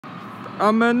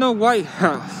I'm in the White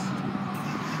House.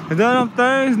 Is that them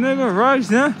things, nigga, right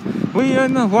now? We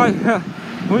in the White House.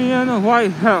 We in the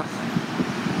White House.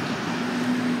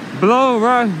 Blow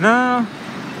right now.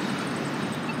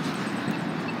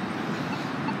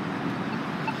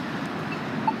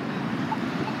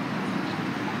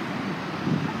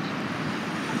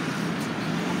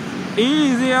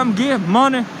 Easy, I'm getting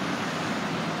money.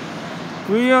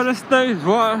 We are the state,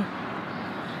 boy.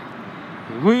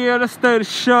 We are the state of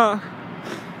shock.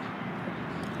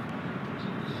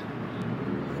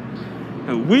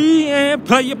 And we ain't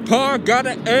play your part. Got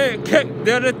an egg cake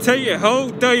that'll tell you whole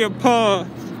day apart.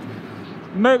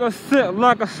 Make us sit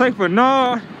like a Saint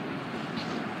Bernard.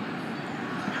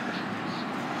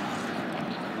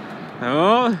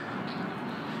 Oh,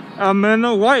 I'm in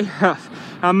the White House.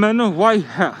 I'm in the White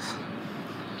House.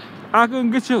 I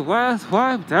can get your ass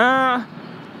wiped out.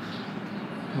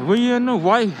 We in the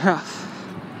White House.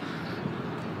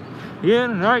 Yeah,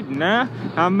 right now,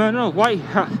 I'm in the White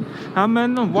House. I'm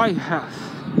in the White House.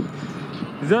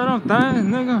 Is that them things,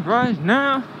 nigga, right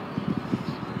now?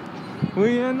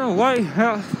 We in the White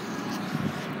House.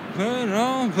 Put it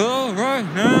on blow right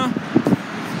now.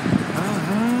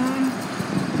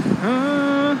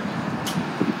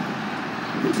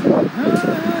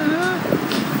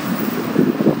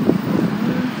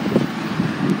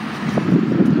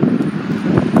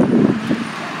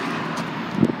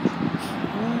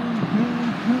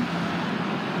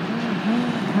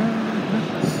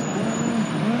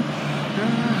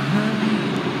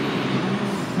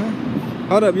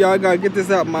 Hold up, y'all. I gotta get this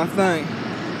out my thing.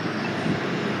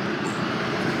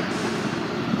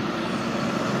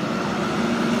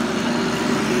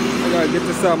 I gotta get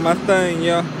this out my thing,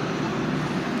 y'all.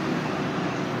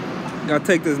 Gotta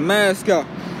take this mask off.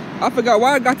 I forgot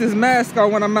why I got this mask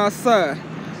on when I'm outside.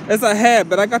 It's a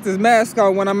habit. I got this mask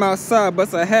on when I'm outside, but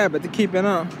it's a habit to keep it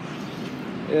on.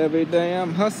 Every day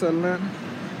I'm hustling.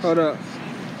 Hold up.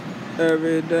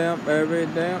 Every day.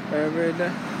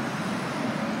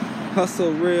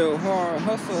 Hustle real hard,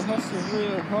 hustle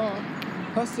real hard,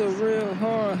 hustle real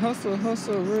hard, hustle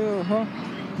real hard.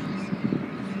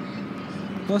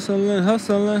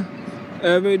 Hustling,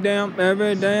 every damn.